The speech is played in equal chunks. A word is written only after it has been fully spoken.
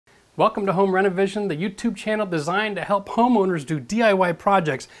Welcome to Home Renovision, the YouTube channel designed to help homeowners do DIY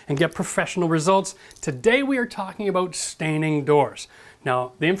projects and get professional results. Today we are talking about staining doors.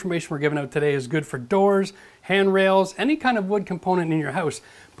 Now, the information we're giving out today is good for doors, handrails, any kind of wood component in your house,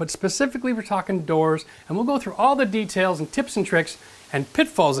 but specifically we're talking doors, and we'll go through all the details and tips and tricks and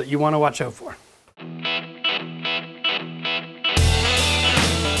pitfalls that you want to watch out for.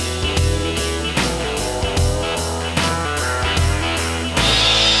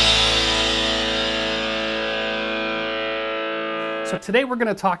 So today we're going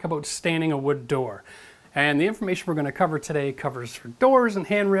to talk about staining a wood door. And the information we're going to cover today covers for doors and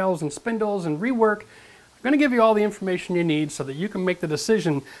handrails and spindles and rework. I'm going to give you all the information you need so that you can make the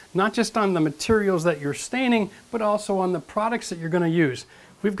decision not just on the materials that you're staining, but also on the products that you're going to use.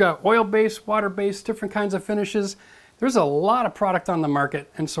 We've got oil-based, water-based, different kinds of finishes. There's a lot of product on the market,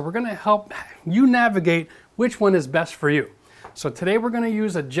 and so we're going to help you navigate which one is best for you. So today we're going to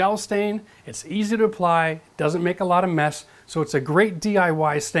use a gel stain. It's easy to apply, doesn't make a lot of mess, so it's a great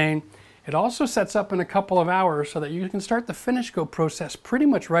DIY stain. It also sets up in a couple of hours so that you can start the finish go process pretty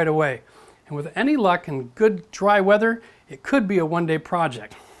much right away. And with any luck and good dry weather, it could be a one-day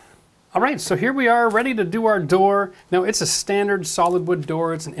project. All right, so here we are ready to do our door. Now it's a standard solid wood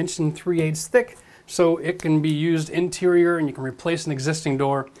door. It's 1 3/8 inches thick, so it can be used interior and you can replace an existing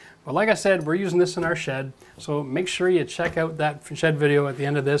door. But like I said, we're using this in our shed, so make sure you check out that shed video at the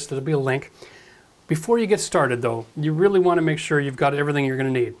end of this. There'll be a link. Before you get started though, you really want to make sure you've got everything you're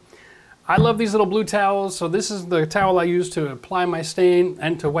going to need. I love these little blue towels, so this is the towel I use to apply my stain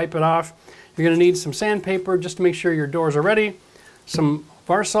and to wipe it off. You're going to need some sandpaper just to make sure your doors are ready, some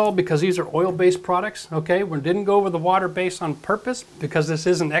Varsol because these are oil-based products, okay? We didn't go with the water-based on purpose because this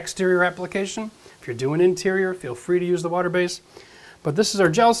is an exterior application. If you're doing interior, feel free to use the water-based. But this is our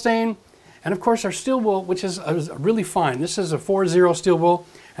gel stain, and of course our steel wool, which is really fine. This is a 4-0 steel wool,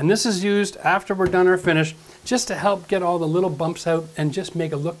 and this is used after we're done our finish just to help get all the little bumps out and just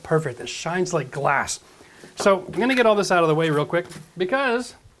make it look perfect. It shines like glass. So I'm going to get all this out of the way real quick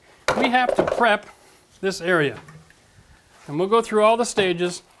because we have to prep this area. And we'll go through all the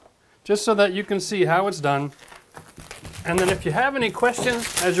stages just so that you can see how it's done. And then if you have any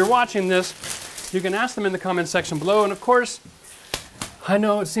questions as you're watching this, you can ask them in the comment section below. And of course, I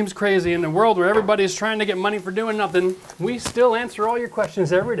know it seems crazy in a world where everybody's trying to get money for doing nothing, we still answer all your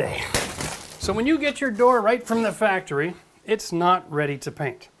questions every day. So when you get your door right from the factory, it's not ready to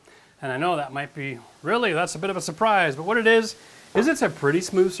paint. And I know that might be, really, that's a bit of a surprise, but what it is it's a pretty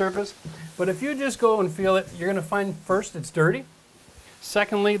smooth surface. But if you just go and feel it, you're gonna find first, it's dirty.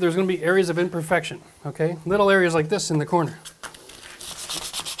 Secondly, there's gonna be areas of imperfection, okay? Little areas like this in the corner.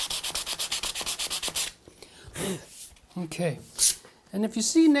 Okay. And if you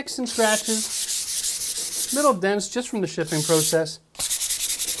see nicks and scratches, little dents just from the shipping process,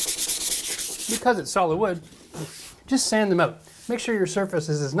 because it's solid wood, just sand them out. Make sure your surface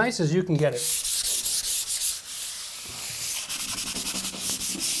is as nice as you can get it.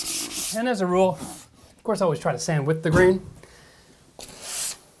 And as a rule, of course I always try to sand with the grain to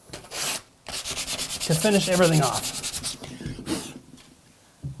finish everything off.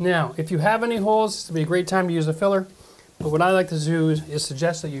 Now, if you have any holes, this would be a great time to use a filler. But what I like to do is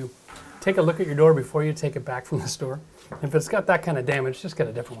suggest that you take a look at your door before you take it back from the store. If it's got that kind of damage, just get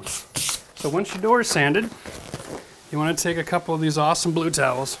a different one. So once your door is sanded, you want to take a couple of these awesome blue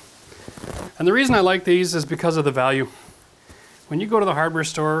towels. And the reason I like these is because of the value. When you go to the hardware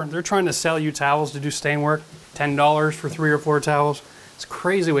store, they're trying to sell you towels to do stain work, $10 for 3 or 4 towels. It's a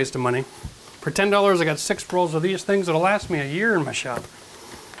crazy waste of money. For $10, I got 6 rolls of these things that'll last me a year in my shop.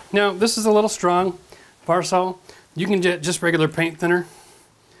 Now, this is a little strong, Varsol. You can get just regular paint thinner.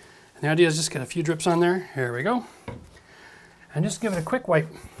 And the idea is just get a few drips on there. Here we go. And just give it a quick wipe,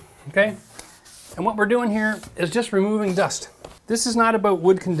 okay? And what we're doing here is just removing dust. This is not about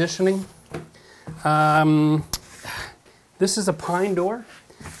wood conditioning. This is a pine door.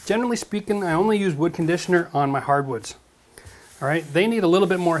 Generally speaking, I only use wood conditioner on my hardwoods. All right, they need a little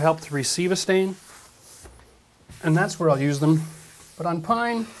bit more help to receive a stain, and that's where I'll use them. But on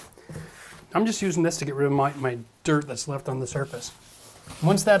pine, I'm just using this to get rid of my dirt that's left on the surface.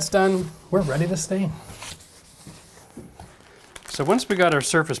 Once that's done, we're ready to stain. So once we got our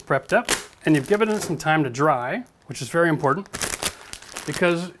surface prepped up, and you've given it some time to dry, which is very important,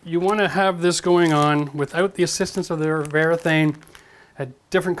 because you want to have this going on without the assistance of the varathane at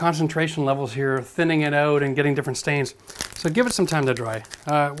different concentration levels here, thinning it out and getting different stains. So give it some time to dry.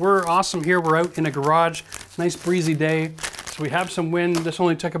 We're awesome here. We're out in a garage, nice breezy day. So we have some wind. This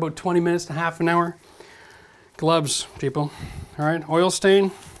only took about 20 minutes to half an hour. Gloves, people. All right, oil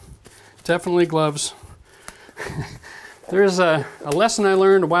stain, definitely gloves. There's a lesson I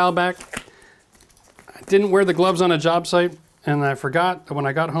learned a while back. I didn't wear the gloves on a job site, and I forgot that when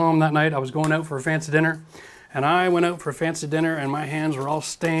I got home that night I was going out for a fancy dinner. And I went out for a fancy dinner and my hands were all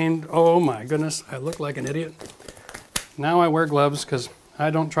stained. Oh my goodness, I looked like an idiot. Now I wear gloves because I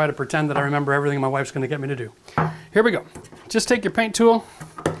don't try to pretend that I remember everything my wife's going to get me to do. Here we go. Just take your paint tool.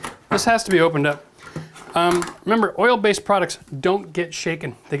 This has to be opened up. Remember, oil-based products don't get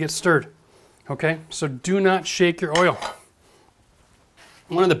shaken. They get stirred. Okay? So do not shake your oil.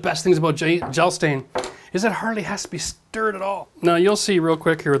 One of the best things about gel stain is it hardly has to be stirred at all. Now you'll see real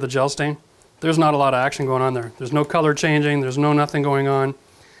quick here with the gel stain, there's not a lot of action going on there. There's no color changing, there's no nothing going on.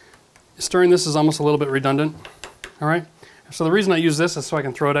 Stirring this is almost a little bit redundant. All right? So the reason I use this is so I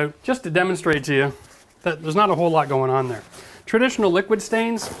can throw it out, just to demonstrate to you that there's not a whole lot going on there. Traditional liquid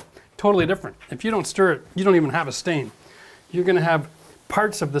stains, totally different. If you don't stir it, you don't even have a stain. You're gonna have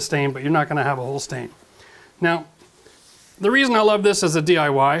parts of the stain, but you're not gonna have a whole stain. Now, the reason I love this as a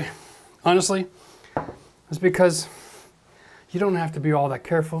DIY, honestly, is because you don't have to be all that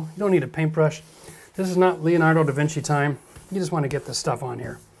careful. You don't need a paintbrush. This is not Leonardo da Vinci time. You just want to get this stuff on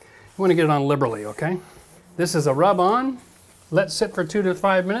here. You want to get it on liberally, okay? This is a rub on, let sit for 2 to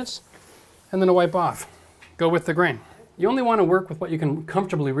 5 minutes, and then a wipe off. Go with the grain. You only want to work with what you can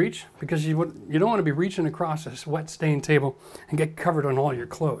comfortably reach because you don't want to be reaching across this wet stained table and get covered on all your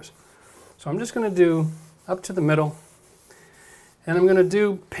clothes. So I'm just going to do up to the middle. And I'm going to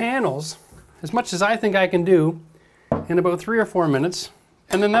do panels as much as I think I can do in about 3 or 4 minutes,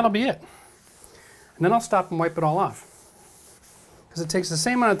 and then that'll be it. And then I'll stop and wipe it all off. Because it takes the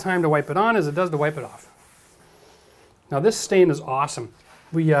same amount of time to wipe it on as it does to wipe it off. Now this stain is awesome.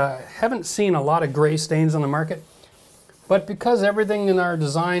 We haven't seen a lot of gray stains on the market, but because everything in our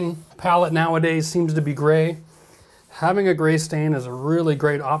design palette nowadays seems to be gray, having a gray stain is a really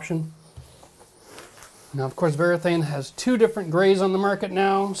great option. Now, of course, Varathane has 2 different grays on the market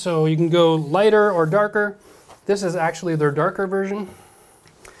now, so you can go lighter or darker. This is actually their darker version.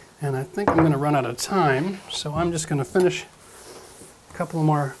 And I think I'm going to run out of time, so I'm just going to finish a couple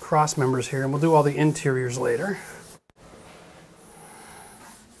more cross members here, and we'll do all the interiors later.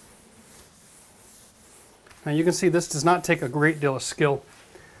 Now, you can see this does not take a great deal of skill.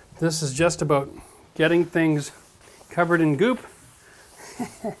 This is just about getting things covered in goop.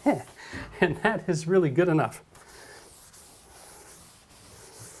 And that is really good enough.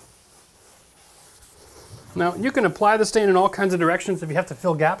 Now, you can apply the stain in all kinds of directions if you have to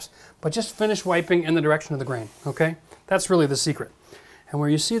fill gaps, but just finish wiping in the direction of the grain, okay? That's really the secret. And where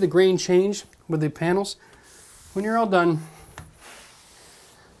you see the grain change with the panels, when you're all done,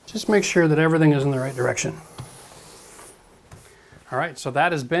 just make sure that everything is in the right direction. All right, so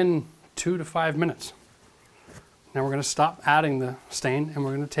that has been 2 to 5 minutes. Now we're going to stop adding the stain and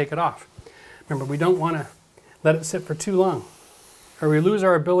we're going to take it off. Remember, we don't want to let it sit for too long or we lose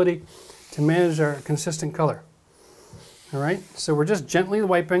our ability to manage our consistent color. All right, so we're just gently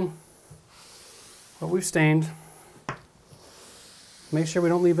wiping what we've stained. Make sure we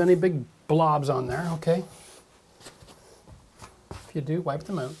don't leave any big blobs on there, okay? If you do, wipe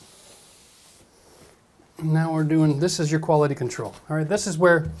them out. Now we're doing, this is your quality control. All right, this is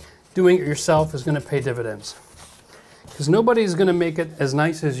where doing it yourself is going to pay dividends. Because nobody's going to make it as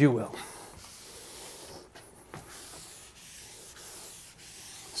nice as you will.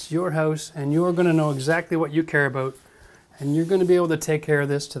 It's your house, and you're going to know exactly what you care about, and you're going to be able to take care of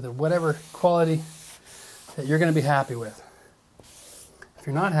this to the whatever quality that you're going to be happy with. If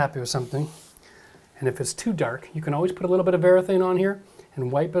you're not happy with something, and if it's too dark, you can always put a little bit of Varathane on here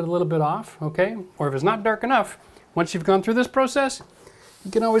and wipe it a little bit off, okay? Or if it's not dark enough, once you've gone through this process,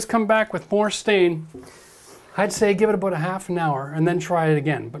 you can always come back with more stain. I'd say give it about a half an hour and then try it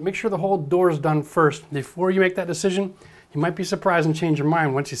again. But make sure the whole door is done first. Before you make that decision, you might be surprised and change your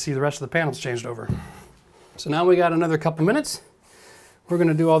mind once you see the rest of the panels changed over. So now we got another couple minutes. We're going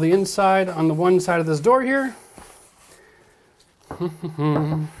to do all the inside on the one side of this door here.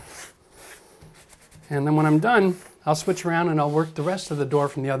 And then when I'm done, I'll switch around and I'll work the rest of the door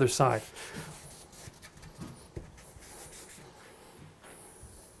from the other side.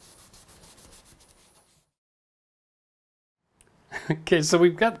 Okay, so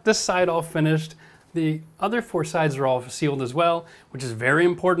we've got this side all finished. The other 4 sides are all sealed as well, which is very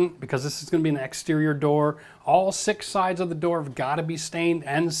important because this is going to be an exterior door. All 6 sides of the door have got to be stained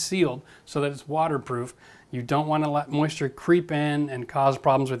and sealed so that it's waterproof. You don't want to let moisture creep in and cause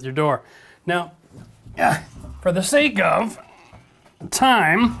problems with your door. Now, for the sake of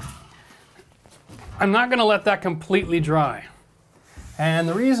time, I'm not going to let that completely dry. And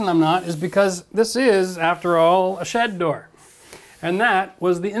the reason I'm not is because this is, after all, a shed door. And that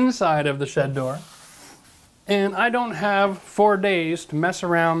was the inside of the shed door. And I don't have 4 days to mess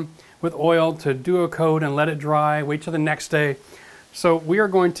around with oil to do a coat and let it dry, wait till the next day. So we are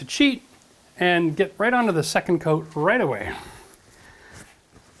going to cheat and get right onto the second coat right away.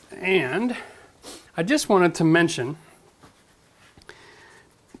 And I just wanted to mention,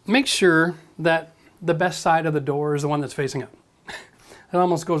 make sure that the best side of the door is the one that's facing up. It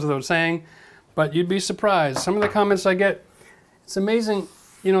almost goes without saying, but you'd be surprised. Some of the comments I get, it's amazing.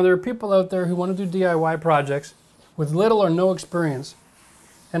 You know, there are people out there who want to do DIY projects with little or no experience.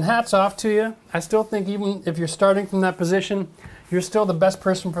 And hats off to you. I still think even if you're starting from that position, you're still the best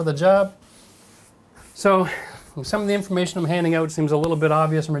person for the job. So some of the information I'm handing out seems a little bit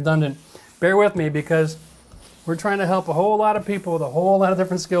obvious and redundant. Bear with me because we're trying to help a whole lot of people with a whole lot of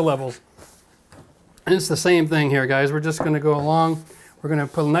different skill levels. And it's the same thing here, guys. We're just going to go along. We're going to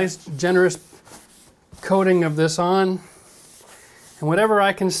put a nice, generous coating of this on. And whatever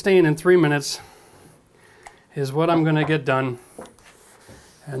I can stain in 3 minutes is what I'm going to get done.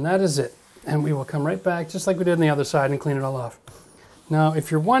 And that is it. And we will come right back, just like we did on the other side, and clean it all off. Now, if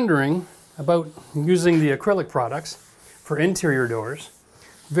you're wondering about using the acrylic products for interior doors,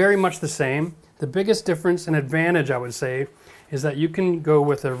 very much the same. The biggest difference and advantage, I would say, is that you can go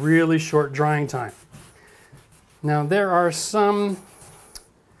with a really short drying time. Now, there are some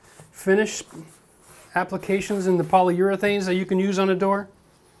finish applications in the polyurethanes that you can use on a door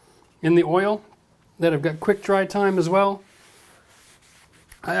in the oil that have got quick dry time as well.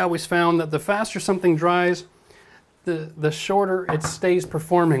 I always found that the faster something dries, the shorter it stays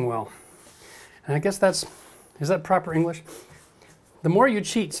performing well. And I guess is that proper English? The more you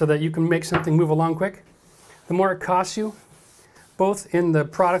cheat so that you can make something move along quick, the more it costs you, both in the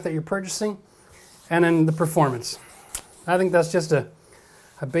product that you're purchasing and in the performance. I think that's just a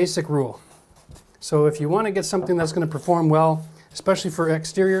basic rule. So if you want to get something that's going to perform well, especially for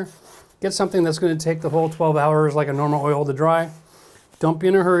exterior, get something that's going to take the whole 12 hours like a normal oil to dry. Don't be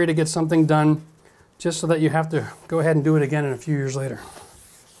in a hurry to get something done just so that you have to go ahead and do it again in a few years later.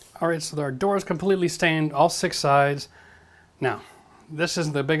 All right, so our door is completely stained, all 6 sides. Now, this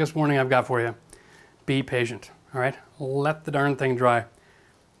is the biggest warning I've got for you. Be patient, all right? Let the darn thing dry.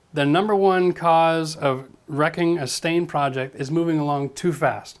 The #1 cause of wrecking a stain project is moving along too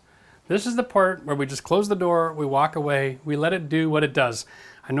fast. This is the part where we just close the door, we walk away, we let it do what it does.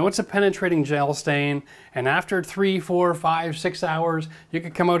 I know it's a penetrating gel stain, and after 3, 4, 5, 6 hours, you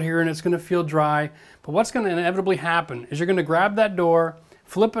could come out here and it's going to feel dry. But what's going to inevitably happen is you're going to grab that door,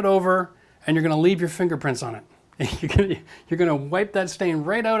 flip it over, and you're going to leave your fingerprints on it. You're going to wipe that stain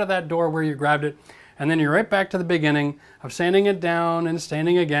right out of that door where you grabbed it, and then you're right back to the beginning of sanding it down and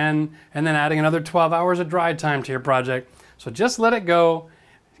staining again, and then adding another 12 hours of dry time to your project. So just let it go.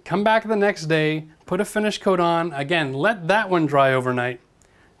 Come back the next day, put a finish coat on. Again, let that one dry overnight.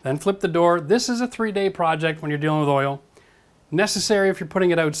 Then flip the door. This is a 3-day project when you're dealing with oil. Necessary if you're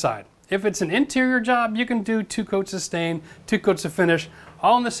putting it outside. If it's an interior job, you can do 2 coats of stain, 2 coats of finish,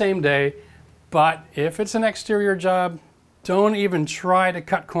 all in the same day. But if it's an exterior job, don't even try to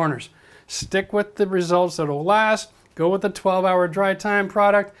cut corners. Stick with the results that will last. Go with the 12-hour dry time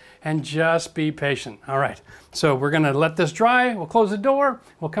product and just be patient. All right, so we're gonna let this dry. We'll close the door.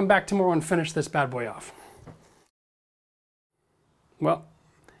 We'll come back tomorrow and finish this bad boy off. Well,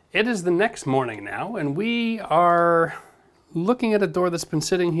 it is the next morning now, and we are looking at a door that's been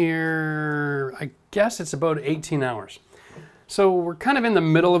sitting here, I guess it's about 18 hours. So we're kind of in the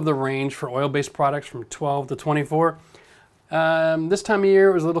middle of the range for oil-based products from 12 to 24. This time of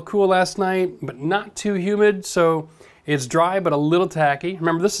year it was a little cool last night, but not too humid, so it's dry but a little tacky.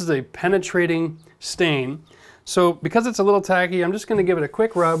 Remember, this is a penetrating stain. So because it's a little tacky, I'm just going to give it a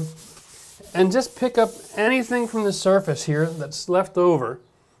quick rub and just pick up anything from the surface here that's left over.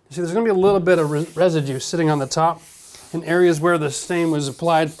 See, there's going to be a little bit of residue sitting on the top in areas where the stain was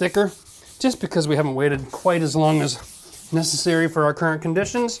applied thicker, just because we haven't waited quite as long as necessary for our current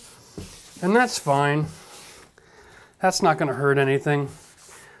conditions. And that's fine. That's not going to hurt anything.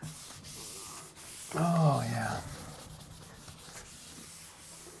 Oh, yeah.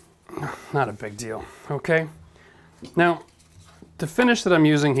 Not a big deal, okay? Now, the finish that I'm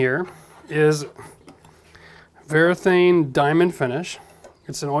using here is Varathane Diamond Finish.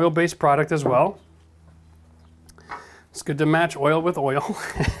 It's an oil-based product as well. It's good to match oil with oil.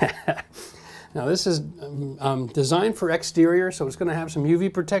 Now, this is designed for exterior, so it's going to have some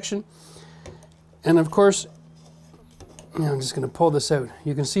UV protection. And of course, I'm just going to pull this out.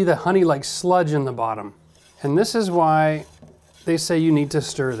 You can see the honey-like sludge in the bottom. And this is why they say you need to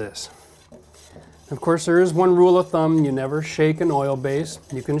stir this. Of course, there is one rule of thumb. You never shake an oil base.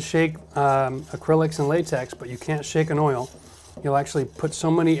 You can shake acrylics and latex, but you can't shake an oil. You'll actually put so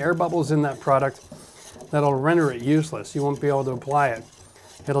many air bubbles in that product that'll render it useless. You won't be able to apply it.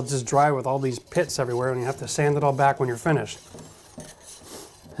 It'll just dry with all these pits everywhere, and you have to sand it all back when you're finished.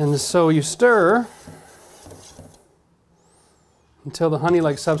 And so you stir until the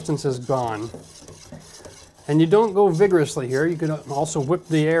honey-like substance is gone. And you don't go vigorously here. You can also whip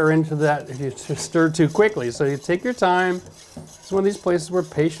the air into that if you stir too quickly. So you take your time. It's one of these places where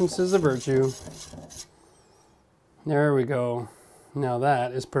patience is a virtue. There we go. Now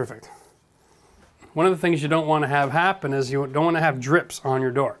that is perfect. One of the things you don't want to have happen is you don't want to have drips on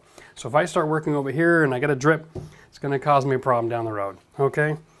your door. So if I start working over here and I get a drip, it's going to cause me a problem down the road.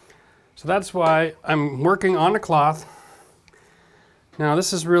 Okay? So that's why I'm working on a cloth. Now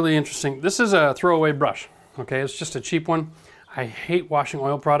this is really interesting. This is a throwaway brush. Okay, it's just a cheap one. I hate washing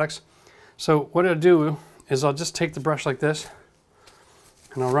oil products. So what I'll do is I'll just take the brush like this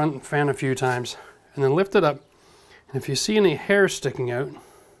and I'll fan a few times and then lift it up. And if you see any hairs sticking out,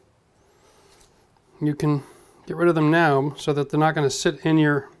 you can get rid of them now so that they're not going to sit in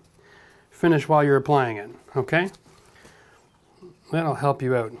your finish while you're applying it, okay? That'll help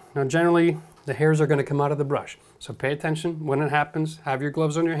you out. Now generally, the hairs are going to come out of the brush. So pay attention when it happens. Have your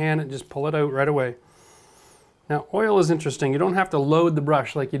gloves on your hand and just pull it out right away. Now oil is interesting. You don't have to load the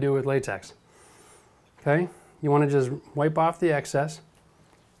brush like you do with latex, okay? You want to just wipe off the excess.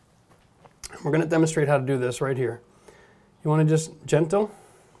 We're going to demonstrate how to do this right here. You want to just gentle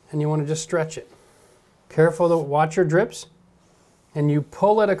and you want to just stretch it. Careful to watch your drips, and you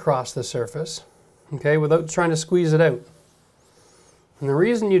pull it across the surface, okay, without trying to squeeze it out. And the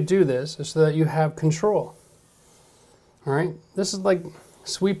reason you do this is so that you have control. All right, this is like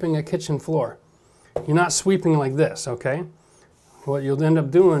sweeping a kitchen floor. You're not sweeping like this, okay? What you'll end up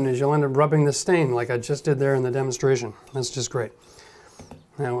doing is you'll end up rubbing the stain like I just did there in the demonstration. That's just great.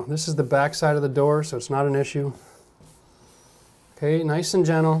 Now, this is the back side of the door, so it's not an issue. Okay, nice and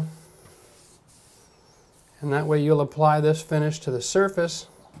gentle. And that way you'll apply this finish to the surface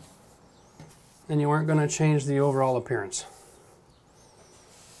and you aren't going to change the overall appearance.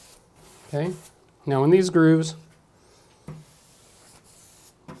 Okay, now in these grooves,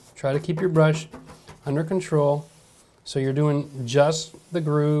 try to keep your brush under control so you're doing just the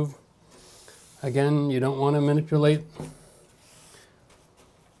groove. Again, you don't want to manipulate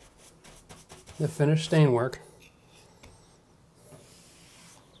the finished stain work.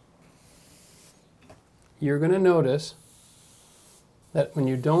 You're going to notice that when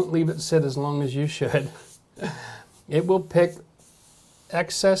you don't leave it sit as long as you should, it will pick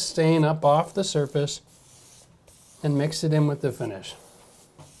excess stain up off the surface and mix it in with the finish.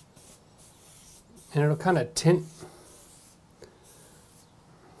 And it'll kind of tint.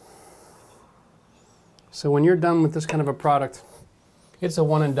 So when you're done with this kind of a product, it's a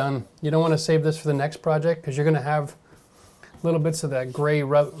one and done. You don't want to save this for the next project because you're going to have little bits of that gray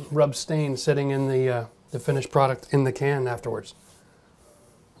rub stain sitting in the finished product in the can afterwards.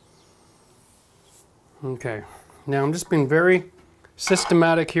 Okay, now I'm just being very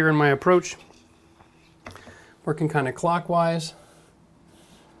systematic here in my approach, working kind of clockwise.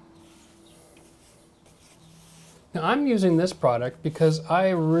 Now I'm using this product because I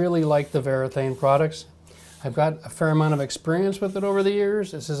really like the Varathane products. I've got a fair amount of experience with it over the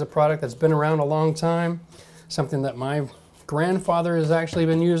years. This is a product that's been around a long time, something that my grandfather has actually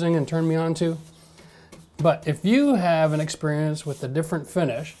been using and turned me on to. But if you have an experience with a different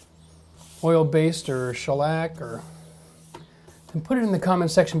finish, oil-based or shellac, then put it in the comment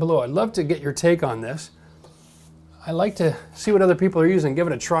section below. I'd love to get your take on this. I like to see what other people are using, give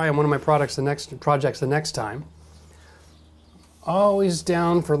it a try on one of my projects the next time. Always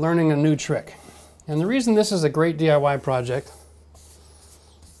down for learning a new trick. And the reason this is a great DIY project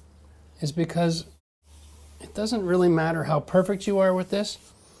is because it doesn't really matter how perfect you are with this.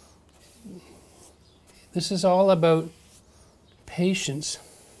 This is all about patience,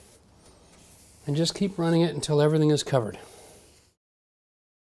 and just keep running it until everything is covered.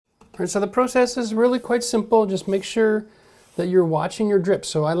 All right, so the process is really quite simple. Just make sure that you're watching your drips.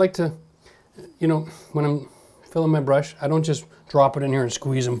 So I like to, when I'm filling my brush, I don't just drop it in here and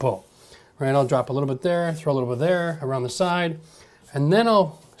squeeze and pull. Right, I'll drop a little bit there, throw a little bit there, around the side, and then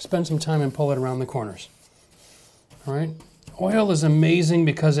I'll spend some time and pull it around the corners. All right, oil is amazing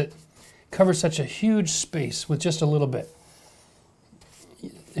because it covers such a huge space with just a little bit.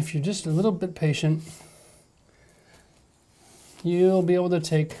 If you're just a little bit patient, you'll be able to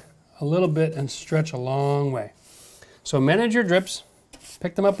take a little bit and stretch a long way. So manage your drips,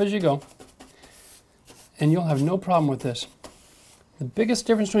 pick them up as you go, and you'll have no problem with this. The biggest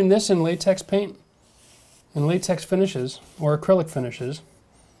difference between this and latex paint and latex finishes or acrylic finishes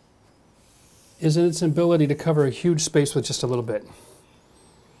is in its ability to cover a huge space with just a little bit.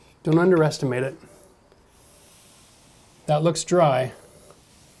 Don't underestimate it. That looks dry,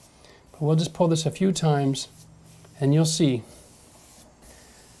 but we'll just pull this a few times and you'll see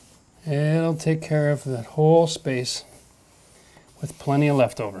it'll take care of that whole space with plenty of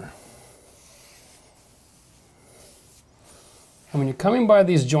leftover. And when you're coming by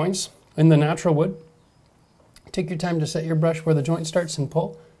these joints in the natural wood, take your time to set your brush where the joint starts and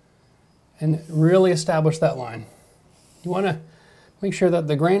pull, and really establish that line. You want to make sure that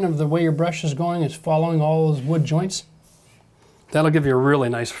the grain of the way your brush is going is following all those wood joints. That'll give you a really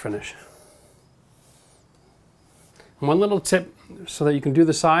nice finish. And one little tip so that you can do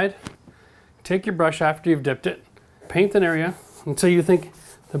the side, take your brush after you've dipped it, paint an area until you think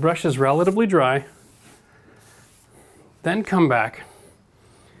the brush is relatively dry, then come back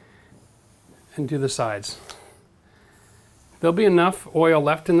and do the sides. There'll be enough oil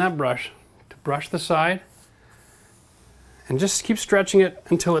left in that brush to brush the side, and just keep stretching it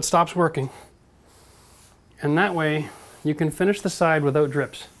until it stops working. And that way you can finish the side without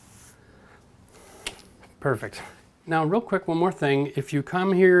drips. Perfect. Now real quick, one more thing. If you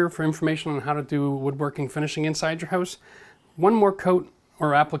come here for information on how to do woodworking finishing inside your house, one more coat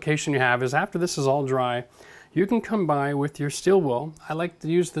or application you have is after this is all dry, you can come by with your steel wool. I like to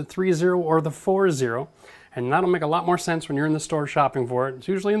use the 3-0 or the 4-0, and that'll make a lot more sense when you're in the store shopping for it. It's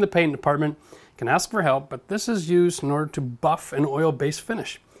usually in the paint department. You can ask for help, but this is used in order to buff an oil-based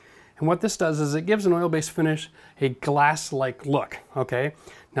finish. And what this does is it gives an oil-based finish a glass-like look, okay?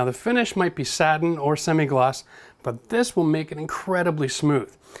 Now the finish might be satin or semi-gloss, but this will make it incredibly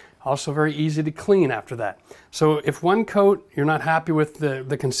smooth. Also very easy to clean after that. So if one coat you're not happy with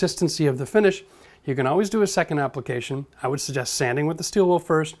the consistency of the finish, you can always do a second application. I would suggest sanding with the steel wool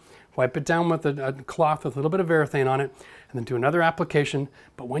first, wipe it down with a cloth with a little bit of varathane on it, and then do another application.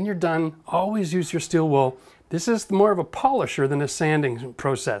 But when you're done, always use your steel wool. This is more of a polisher than a sanding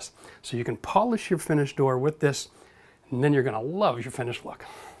process. So you can polish your finished door with this, and then you're gonna love your finished look.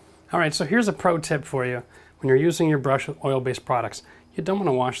 All right, so here's a pro tip for you. When you're using your brush with oil-based products, you don't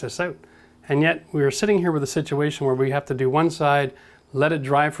wanna wash this out. And yet we're sitting here with a situation where we have to do one side, let it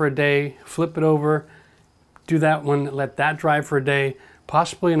dry for a day, flip it over, do that one, let that dry for a day,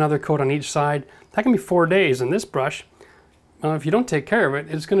 possibly another coat on each side. That can be 4 days. And this brush, if you don't take care of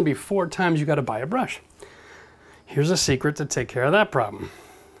it, it's gonna be 4 times you gotta buy a brush. Here's a secret to take care of that problem.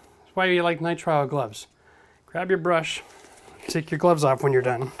 That's why you like nitrile gloves. Grab your brush, take your gloves off when you're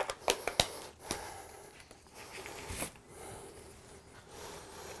done.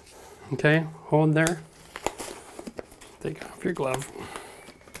 Okay, hold there. Take off your glove.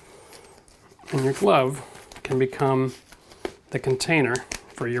 And your glove can become the container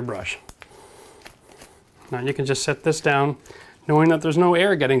for your brush. Now you can just set this down knowing that there's no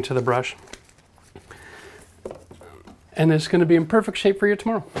air getting to the brush. And it's going to be in perfect shape for you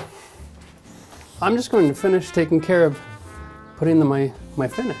tomorrow. I'm just going to finish taking care of putting my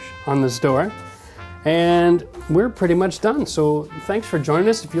finish on this door. And we're pretty much done. So thanks for joining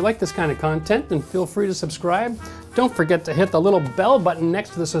us. If you like this kind of content, then feel free to subscribe. Don't forget to hit the little bell button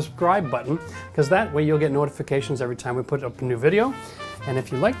next to the subscribe button, because that way you'll get notifications every time we put up a new video. And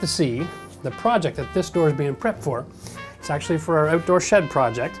if you'd like to see the project that this door is being prepped for, it's actually for our outdoor shed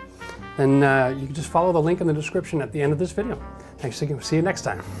project, then you can just follow the link in the description at the end of this video. Thanks again. See you next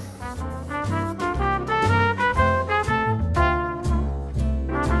time.